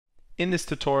In this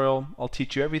tutorial, I'll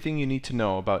teach you everything you need to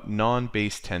know about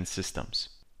non-base 10 systems.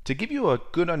 To give you a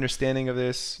good understanding of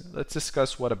this, let's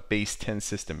discuss what a base 10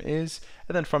 system is,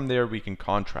 and then from there we can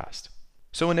contrast.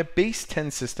 So in a base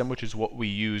 10 system, which is what we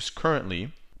use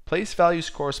currently, place values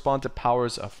correspond to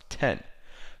powers of 10.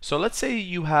 So let's say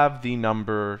you have the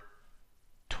number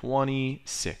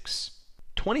 26.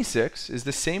 26 is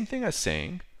the same thing as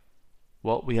saying,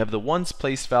 well, we have the ones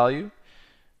place value.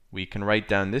 We can write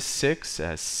down this 6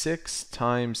 as 6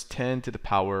 times 10 to the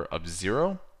power of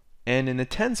 0. And in the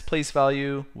tens place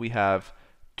value, we have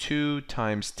 2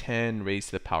 times 10 raised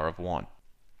to the power of 1.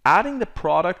 Adding the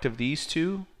product of these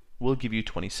two will give you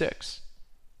 26.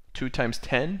 2 times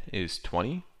 10 is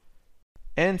 20.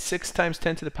 And 6 times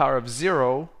 10 to the power of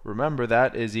 0, remember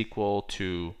that is equal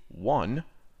to 1.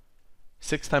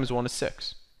 6 times 1 is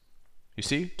 6. You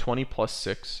see, 20 plus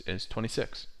 6 is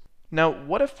 26. Now,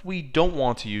 what if we don't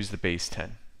want to use the base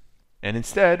 10? And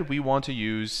instead, we want to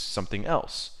use something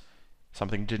else,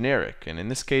 something generic. And in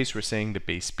this case, we're saying the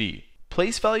base b.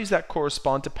 Place values that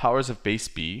correspond to powers of base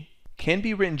b can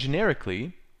be written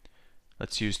generically.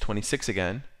 Let's use 26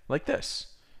 again, like this,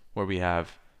 where we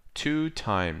have 2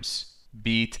 times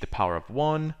b to the power of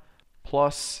 1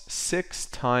 plus 6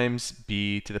 times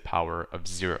b to the power of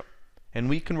 0. And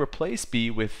we can replace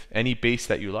b with any base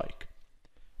that you like.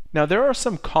 Now, there are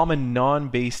some common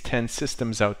non-base 10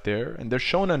 systems out there, and they're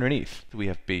shown underneath. We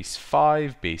have base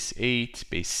 5, base 8,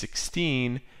 base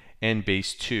 16, and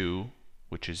base 2,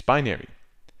 which is binary.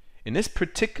 In this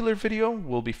particular video,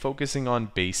 we'll be focusing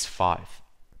on base 5.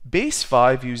 Base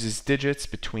 5 uses digits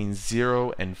between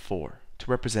 0 and 4 to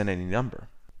represent any number.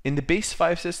 In the base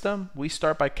 5 system, we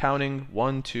start by counting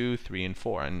 1, 2, 3, and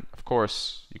 4, and of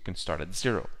course, you can start at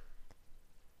 0.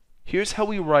 Here's how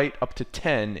we write up to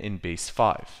 10 in base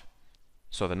 5.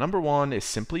 So the number 1 is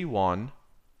simply 1,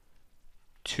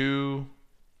 2,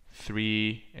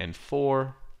 3, and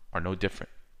 4 are no different.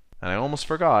 And I almost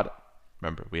forgot,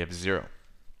 remember, we have 0.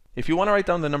 If you want to write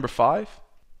down the number 5,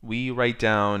 we write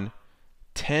down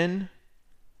 10,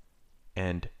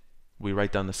 and we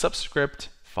write down the subscript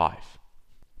 5.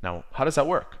 Now, how does that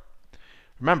work?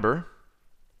 Remember,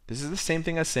 this is the same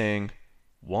thing as saying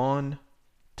 1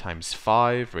 times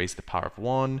 5 raised to the power of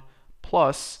 1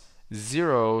 plus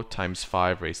 0 times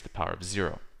 5 raised to the power of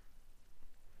 0.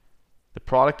 The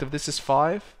product of this is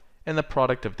 5, and the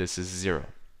product of this is 0.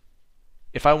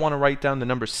 If I want to write down the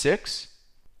number 6,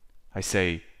 I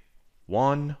say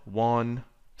 1, 1,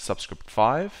 subscript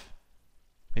 5,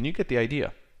 and you get the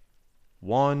idea.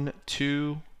 1,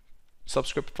 2,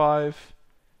 subscript 5,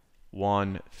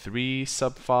 1, 3,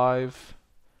 sub 5,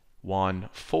 1,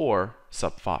 4,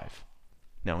 sub 5.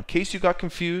 Now, in case you got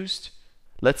confused,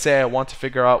 let's say I want to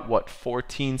figure out what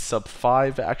 14 sub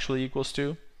 5 actually equals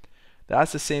to.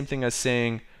 That's the same thing as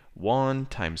saying 1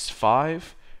 times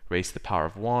 5 raised to the power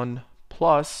of 1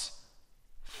 plus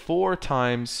 4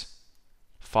 times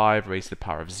 5 raised to the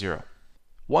power of 0.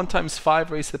 1 times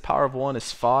 5 raised to the power of 1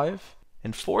 is 5,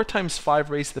 and 4 times 5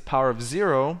 raised to the power of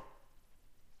 0,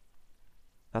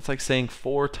 that's like saying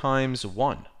 4 times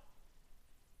 1,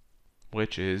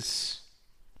 which is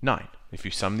 9. If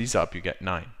you sum these up, you get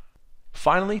 9.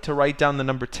 Finally, to write down the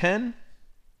number 10,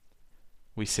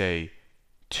 we say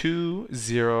 2,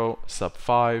 0, sub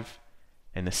 5,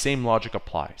 and the same logic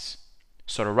applies.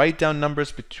 So to write down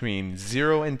numbers between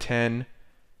 0 and 10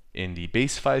 in the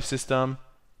base 5 system,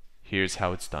 here's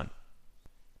how it's done.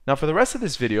 Now, for the rest of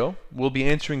this video, we'll be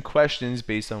answering questions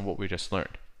based on what we just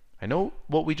learned. I know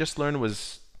what we just learned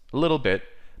was a little bit,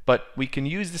 but we can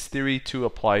use this theory to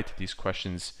apply to these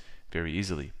questions very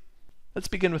easily. Let's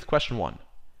begin with question 1.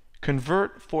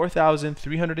 Convert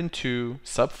 4,302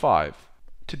 sub 5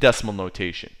 to decimal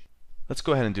notation. Let's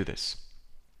go ahead and do this.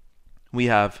 We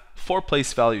have 4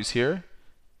 place values here.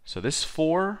 So this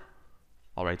 4,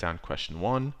 I'll write down question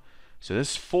 1. So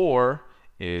this 4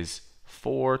 is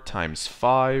 4 times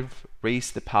 5 raised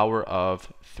to the power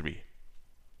of 3.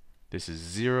 This is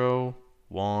 0,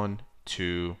 1,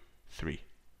 2, 3.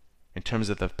 In terms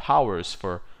of the powers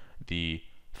for the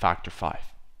factor 5.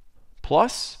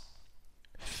 Plus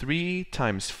 3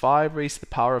 times 5 raised to the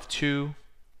power of 2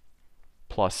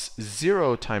 plus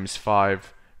 0 times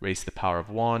 5 raised to the power of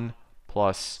 1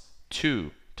 plus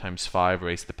 2 times 5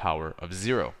 raised to the power of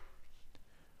 0.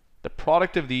 The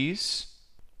product of these,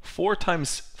 4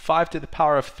 times 5 to the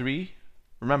power of 3,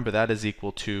 remember that is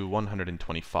equal to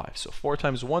 125. So 4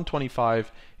 times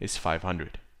 125 is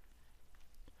 500.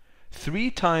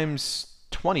 3 times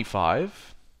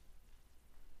 25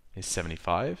 is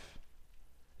 75.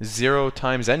 0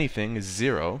 times anything is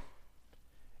 0.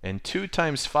 And 2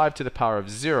 times 5 to the power of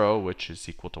 0, which is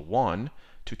equal to 1,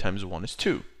 2 times 1 is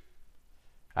 2.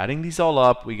 Adding these all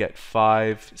up, we get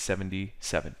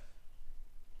 577.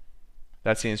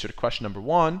 That's the answer to question number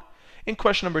 1. In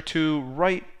question number 2,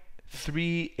 write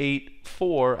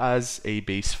 384 as a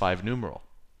base 5 numeral.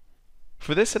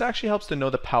 For this, it actually helps to know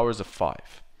the powers of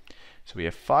 5. So we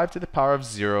have 5 to the power of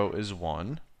 0 is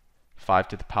 1. 5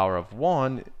 to the power of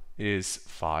 1 is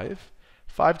 5.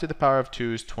 5 to the power of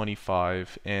 2 is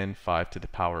 25. And 5 to the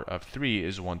power of 3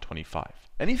 is 125.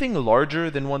 Anything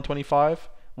larger than 125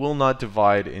 will not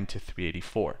divide into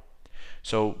 384.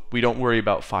 So we don't worry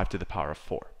about 5 to the power of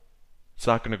 4. It's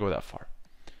not going to go that far.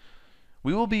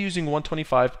 We will be using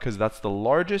 125 because that's the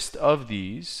largest of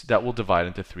these that will divide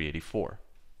into 384.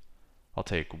 I'll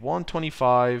take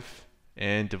 125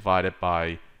 and divide it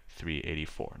by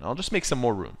 384. Now I'll just make some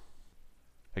more room.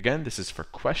 Again, this is for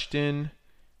question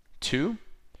 2.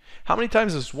 How many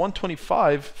times does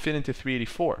 125 fit into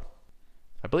 384?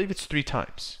 I believe it's 3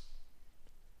 times.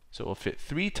 So it will fit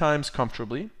 3 times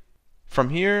comfortably. From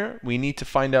here, we need to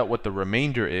find out what the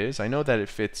remainder is. I know that it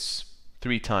fits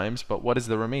 3 times, but what is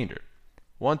the remainder?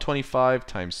 125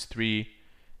 times 3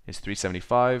 is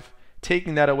 375.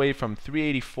 Taking that away from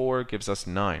 384 gives us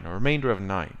 9, a remainder of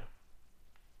 9.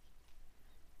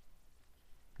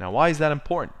 Now, why is that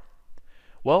important?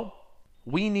 Well,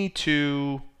 we need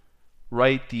to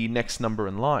write the next number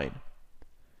in line.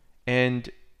 And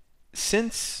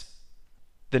since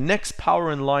the next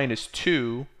power in line is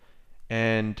 2,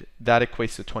 and that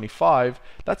equates to 25,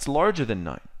 that's larger than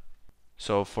 9.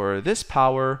 So for this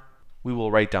power, we will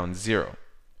write down 0.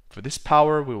 For this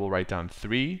power, we will write down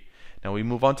 3. Now we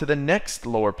move on to the next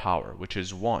lower power, which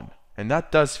is 1. And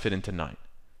that does fit into 9.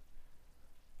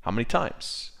 How many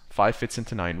times? 5 fits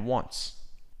into 9 once,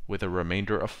 with a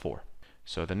remainder of 4.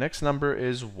 So the next number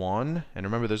is 1. And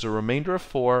remember, there's a remainder of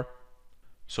 4.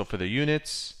 So for the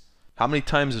units, how many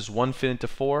times does 1 fit into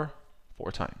 4?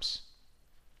 4 times.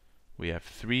 We have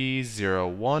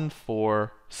 3014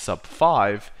 sub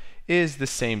 5 is the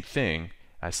same thing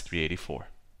as 384.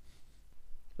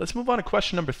 Let's move on to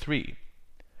question number 3.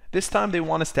 This time they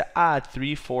want us to add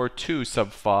 342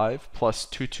 sub 5 plus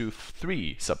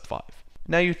 223 sub 5.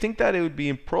 Now you think that it would be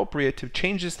appropriate to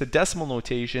change this to decimal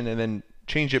notation and then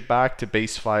change it back to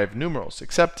base 5 numerals,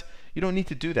 except you don't need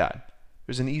to do that.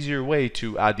 There's an easier way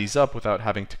to add these up without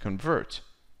having to convert.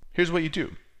 Here's what you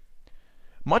do.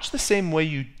 Much the same way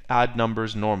you add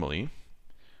numbers normally,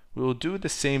 we will do the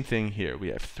same thing here. We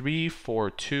have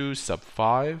 342 sub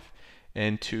 5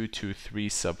 and 223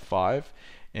 sub 5.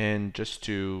 And just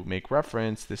to make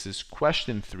reference, this is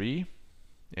question 3,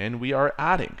 and we are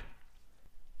adding.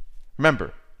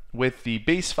 Remember, with the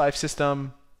base 5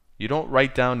 system, you don't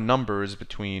write down numbers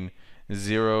between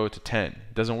 0 to 10.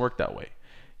 It doesn't work that way.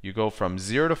 You go from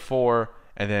 0 to 4,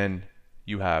 and then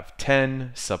you have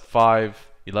 10 sub 5,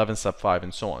 11 sub 5,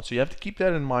 and so on. So you have to keep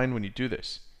that in mind when you do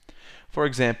this. For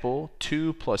example,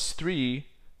 2 plus 3,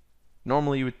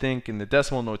 normally you would think in the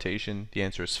decimal notation the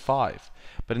answer is 5.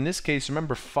 But in this case,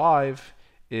 remember 5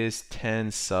 is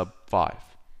 10 sub 5.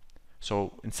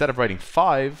 So instead of writing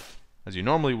 5, as you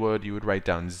normally would, you would write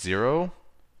down 0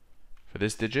 for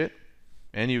this digit,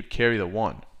 and you would carry the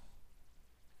 1.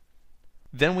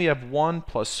 Then we have 1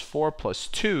 plus 4 plus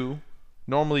 2.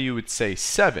 Normally you would say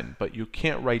 7, but you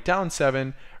can't write down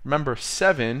 7. Remember,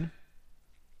 7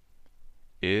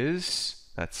 is,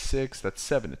 that's 6, that's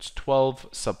 7. It's 12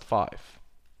 sub 5.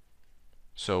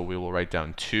 So we will write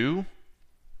down 2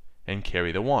 and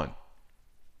carry the 1.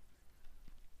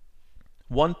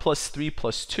 1 plus 3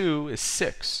 plus 2 is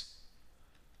 6.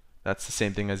 That's the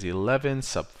same thing as 11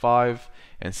 sub 5.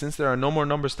 And since there are no more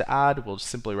numbers to add, we'll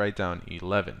simply write down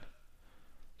 11.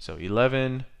 So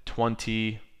 11,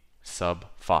 20 sub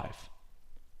 5.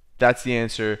 That's the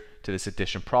answer to this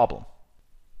addition problem.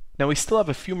 Now we still have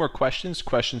a few more questions,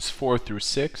 questions 4 through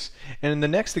 6. And in the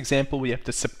next example, we have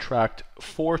to subtract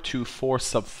 424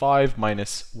 sub 5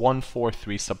 minus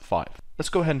 143 sub 5. Let's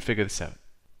go ahead and figure this out.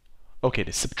 Okay,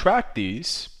 to subtract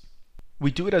these,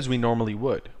 we do it as we normally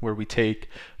would, where we take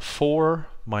 4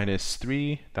 minus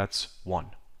 3, that's 1.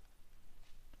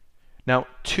 Now,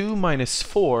 2 minus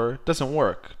 4 doesn't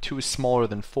work. 2 is smaller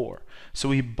than 4. So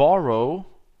we borrow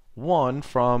 1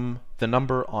 from the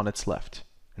number on its left,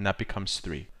 and that becomes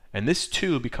 3. And this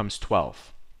 2 becomes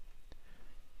 12.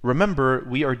 Remember,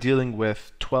 we are dealing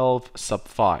with 12 sub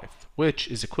 5, which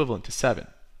is equivalent to 7.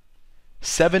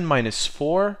 7 minus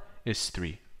 4 is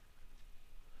 3.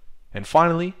 And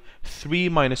finally, 3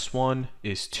 minus 1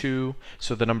 is 2.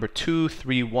 So the number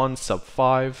 231 sub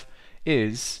 5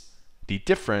 is the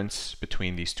difference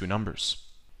between these two numbers.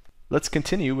 Let's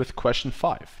continue with question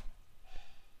 5.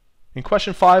 In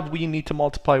question 5, we need to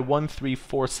multiply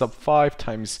 134 sub 5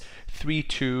 times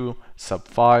 32 sub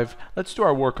 5. Let's do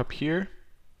our work up here.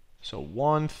 So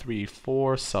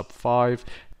 134 sub 5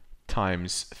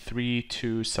 times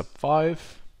 32 sub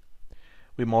 5.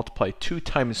 We multiply 2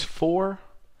 times 4.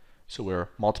 So we're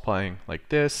multiplying like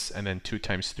this, and then 2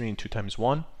 times 3 and 2 times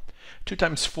 1. 2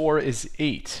 times 4 is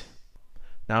 8.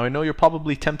 Now I know you're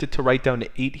probably tempted to write down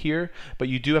 8 here, but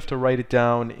you do have to write it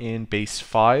down in base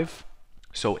 5.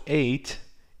 So 8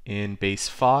 in base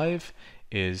 5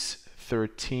 is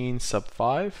 13 sub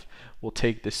 5. We'll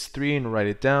take this 3 and write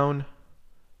it down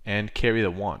and carry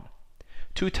the 1.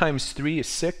 2 times 3 is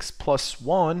 6 plus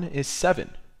 1 is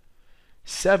 7.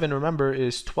 7, remember,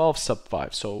 is 12 sub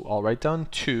 5. So I'll write down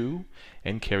 2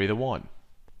 and carry the 1.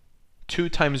 2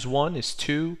 times 1 is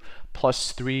 2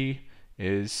 plus 3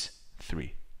 is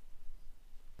 3.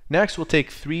 Next, we'll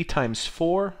take 3 times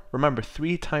 4. Remember,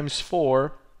 3 times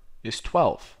 4 is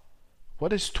 12.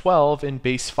 What is 12 in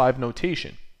base 5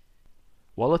 notation?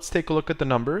 Well, let's take a look at the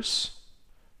numbers.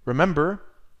 Remember,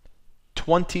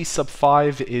 20 sub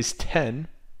 5 is 10.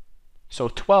 So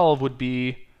 12 would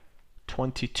be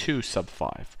 22 sub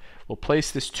 5. We'll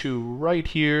place this 2 right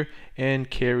here and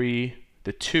carry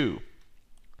the 2.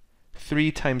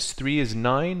 3 times 3 is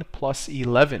 9 plus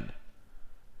 11.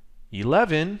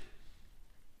 11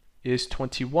 is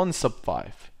 21 sub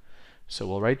 5. So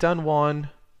we'll write down 1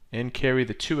 and carry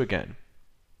the 2 again.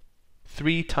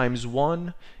 3 times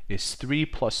 1 is 3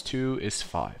 plus 2 is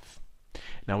 5.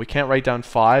 Now we can't write down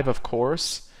 5, of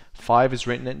course. 5 is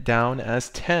written down as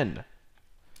 10.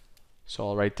 So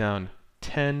I'll write down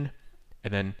 10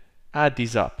 and then add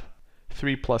these up.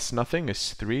 3 plus nothing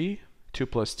is 3. 2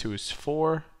 plus 2 is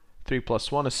 4. 3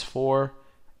 plus 1 is 4.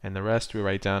 And the rest we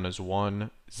write down as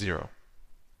 1, 0.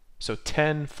 So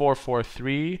 10, 4, 4,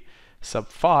 3 sub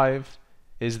 5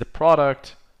 is the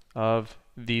product of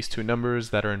these two numbers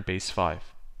that are in base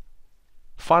 5.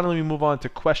 Finally, we move on to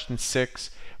question 6,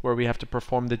 where we have to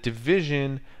perform the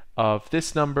division of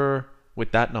this number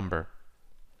with that number.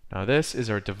 Now this is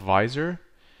our divisor.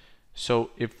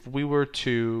 So if we were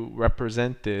to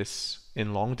represent this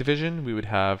in long division, we would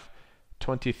have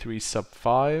 23 sub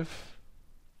 5.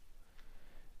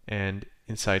 And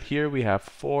inside here we have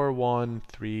 4, 1,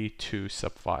 3, 2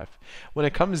 sub 5. When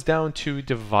it comes down to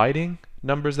dividing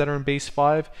numbers that are in base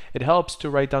 5, it helps to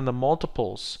write down the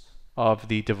multiples of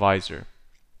the divisor.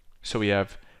 So we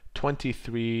have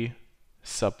 23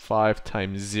 sub 5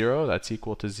 times 0, that's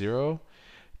equal to 0.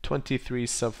 23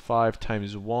 sub 5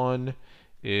 times 1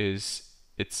 is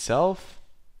itself.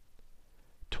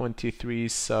 23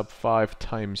 sub 5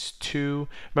 times 2.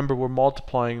 Remember, we're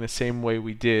multiplying the same way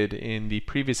we did in the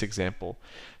previous example.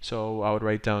 So I would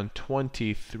write down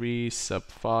 23 sub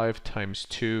 5 times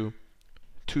 2.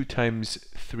 2 times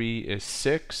 3 is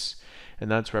 6,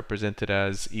 and that's represented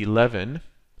as 11.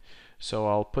 So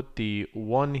I'll put the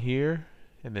 1 here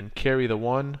and then carry the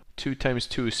 1. 2 times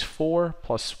 2 is 4,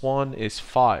 plus 1 is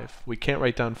 5. We can't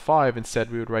write down 5. Instead,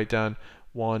 we would write down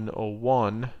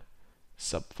 101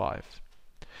 sub 5.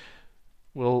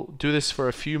 We'll do this for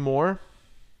a few more.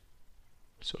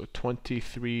 So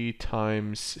 23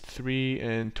 times 3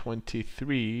 and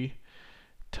 23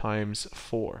 times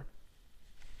 4.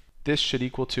 This should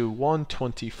equal to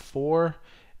 124,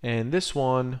 and this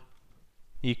one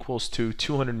equals to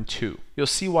 202. You'll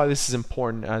see why this is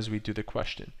important as we do the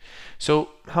question. So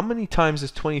how many times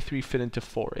does 23 fit into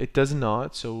 4? It does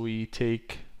not, so we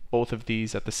take both of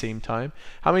these at the same time.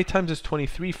 How many times does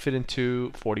 23 fit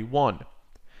into 41?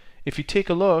 If you take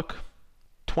a look,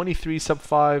 23 sub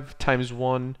 5 times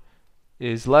 1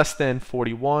 is less than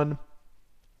 41,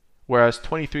 whereas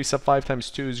 23 sub 5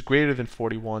 times 2 is greater than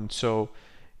 41, so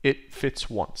it fits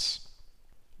once.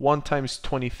 1 times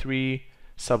 23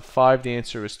 sub 5, the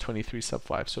answer is 23 sub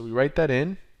 5. So we write that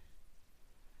in,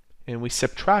 and we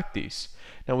subtract these.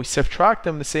 Now we subtract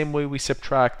them the same way we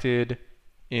subtracted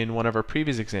in one of our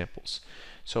previous examples.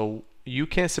 So you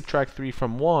can't subtract 3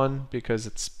 from 1 because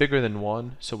it's bigger than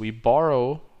 1, so we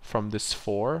borrow from this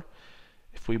 4.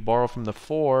 If we borrow from the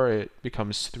 4, it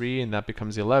becomes 3, and that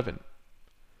becomes 11.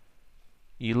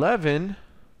 11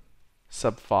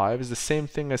 sub 5 is the same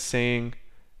thing as saying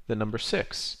the number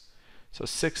 6. So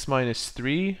 6 minus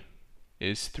 3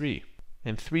 is 3,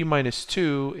 and 3 minus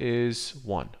 2 is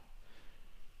 1.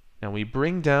 Now we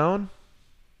bring down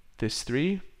this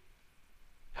 3.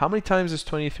 How many times does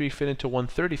 23 fit into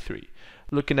 133?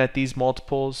 Looking at these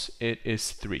multiples, it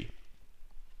is 3.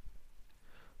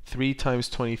 3 times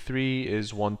 23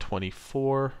 is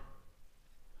 124.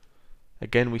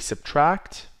 Again, we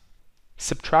subtract.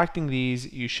 Subtracting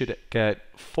these, you should get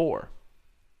 4.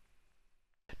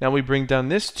 Now we bring down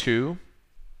this 2.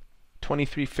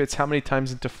 23 fits how many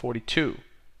times into 42?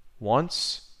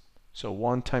 Once. So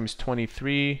 1 times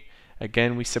 23.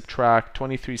 Again, we subtract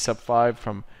 23 sub 5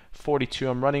 from 42.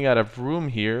 I'm running out of room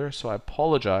here, so I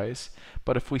apologize.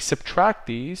 But if we subtract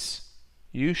these,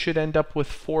 you should end up with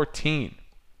 14.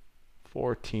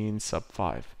 14 sub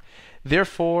 5.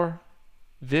 Therefore,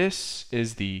 this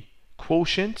is the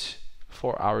quotient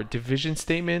for our division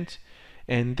statement,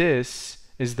 and this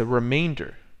is the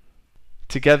remainder.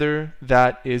 Together,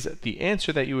 that is the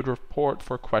answer that you would report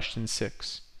for question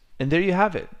 6. And there you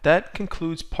have it. That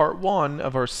concludes part 1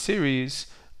 of our series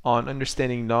on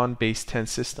understanding non-base 10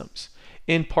 systems.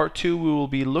 In part 2, we will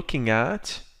be looking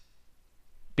at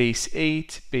base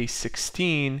 8, base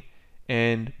 16,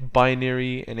 and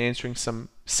binary, and answering some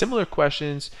similar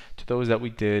questions to those that we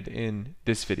did in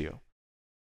this video.